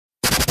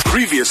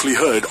Previously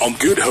heard on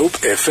Good Hope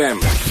FM.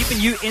 Keeping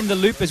you in the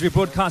loop as we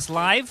broadcast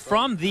live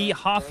from the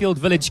Harfield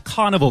Village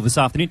Carnival this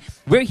afternoon.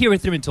 We're here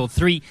with 3 until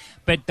 3,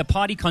 but the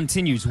party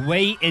continues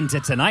way into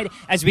tonight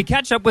as we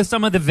catch up with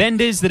some of the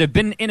vendors that have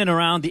been in and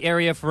around the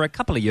area for a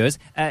couple of years.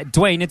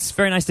 Dwayne, it's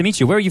very nice to meet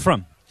you. Where are you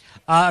from?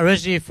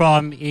 Originally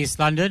from East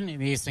London in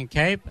the Eastern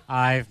Cape.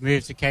 I've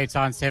moved to Cape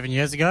Town 7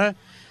 years ago.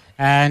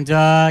 And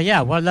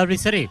what a lovely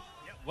city.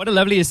 What a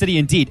lovely city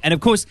indeed. And of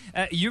course,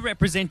 you're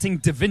representing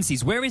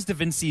Vinci's. Where is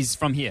Vinci's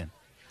from here?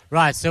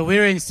 Right, so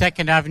we're in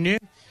 2nd Avenue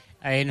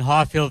in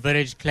Harfield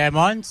Village,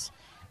 Claremont.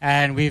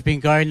 And we've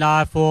been going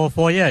now for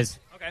 4 years.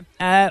 Okay.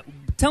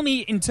 Tell me,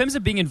 in terms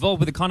of being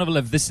involved with a carnival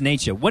of this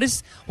nature, what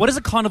does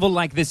a carnival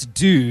like this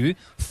do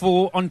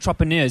for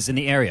entrepreneurs in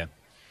the area?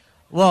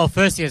 Well,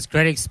 firstly, it's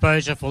great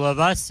exposure for all of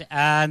us.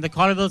 And the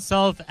carnival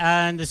itself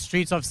and the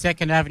streets of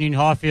 2nd Avenue in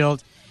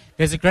Harfield,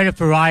 there's a great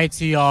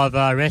variety of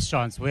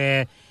restaurants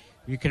where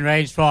you can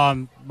range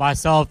from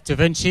myself to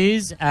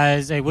Vinci's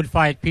as a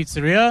wood-fired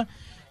pizzeria,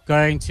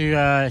 going to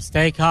a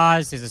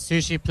steakhouse, there's a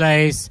sushi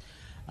place,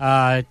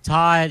 there's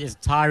a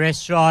Thai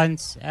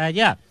restaurant,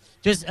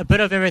 just a bit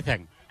of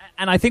everything.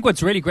 And I think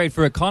what's really great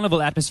for a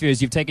carnival atmosphere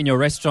is you've taken your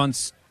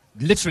restaurants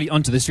literally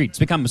onto the streets. It's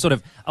become sort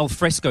of al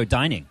fresco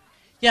dining.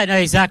 Yeah, no,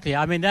 exactly.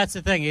 I mean, that's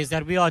the thing, is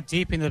that we are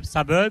deep in the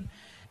suburb,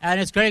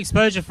 and it's great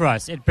exposure for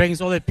us. It brings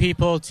all the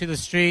people to the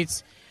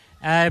streets.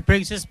 It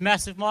brings just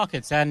massive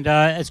markets, and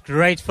it's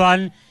great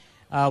fun.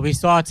 We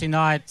start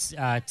tonight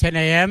at 10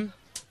 a.m.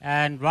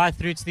 and right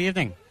through to the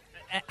evening.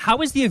 How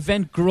has the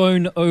event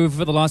grown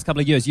over the last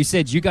couple of years? You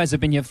said you guys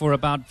have been here for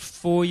about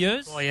 4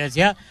 years? 4 years,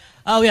 yeah.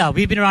 Oh, yeah,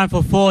 we've been around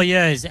for 4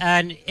 years,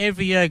 and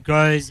every year it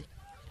grows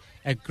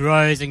and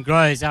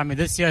grows. I mean,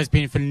 this year has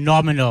been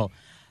phenomenal.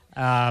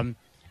 It's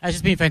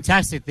just been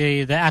fantastic.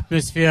 The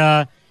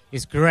atmosphere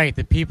is great.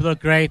 The people are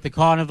great. The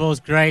carnival is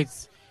great.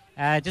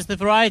 Just the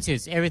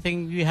varieties.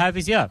 Everything we have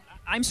is here.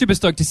 I'm super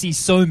stoked to see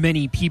so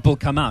many people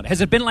come out. Has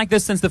it been like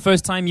this since the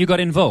first time you got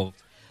involved?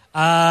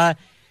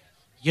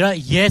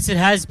 Yes, it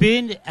has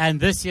been, and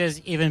this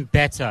year's even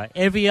better.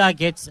 Every year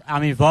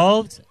I'm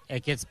involved,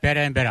 it gets better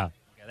and better.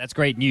 Okay, that's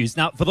great news.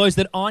 Now, for those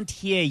that aren't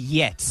here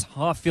yet,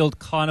 Harfield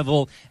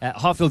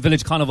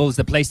Village Carnival is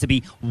the place to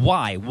be.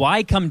 Why?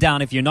 Why come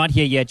down if you're not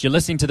here yet? You're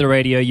listening to the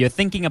radio, you're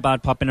thinking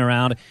about popping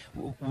around.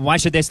 Why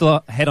should they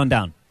still head on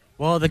down?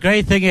 Well, the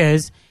great thing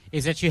is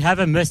that you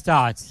haven't missed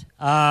out.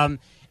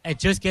 It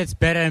just gets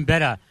better and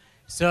better.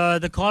 So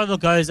the carnival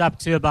goes up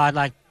to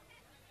about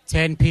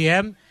 10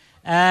 p.m.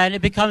 and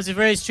it becomes a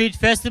very street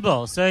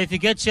festival. So if you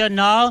get here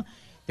now,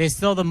 there's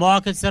still the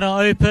markets that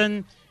are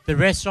open, the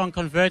restaurant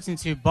converts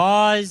into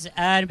bars,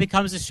 and it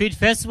becomes a street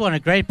festival and a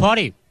great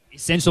party.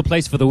 Essential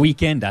place for the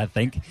weekend, I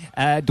think.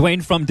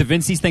 Dwayne from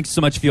Vinci's, thanks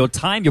so much for your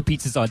time. Your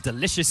pizzas are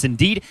delicious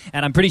indeed,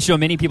 and I'm pretty sure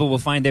many people will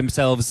find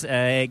themselves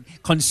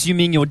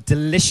consuming your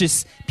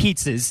delicious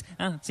pizzas.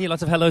 See,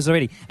 lots of hellos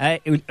already.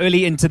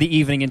 Early into the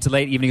evening, into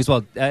late evening as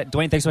well.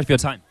 Dwayne, thanks so much for your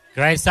time.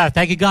 Great stuff.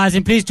 Thank you, guys,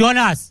 and please join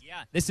us.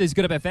 Yeah, this is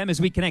Good Hope FM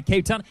as we connect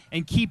Cape Town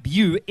and keep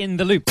you in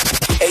the loop.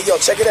 Hey, yo,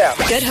 check it out.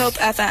 Good Hope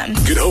FM.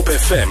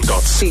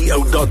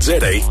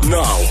 GoodHopeFM.co.za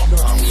now.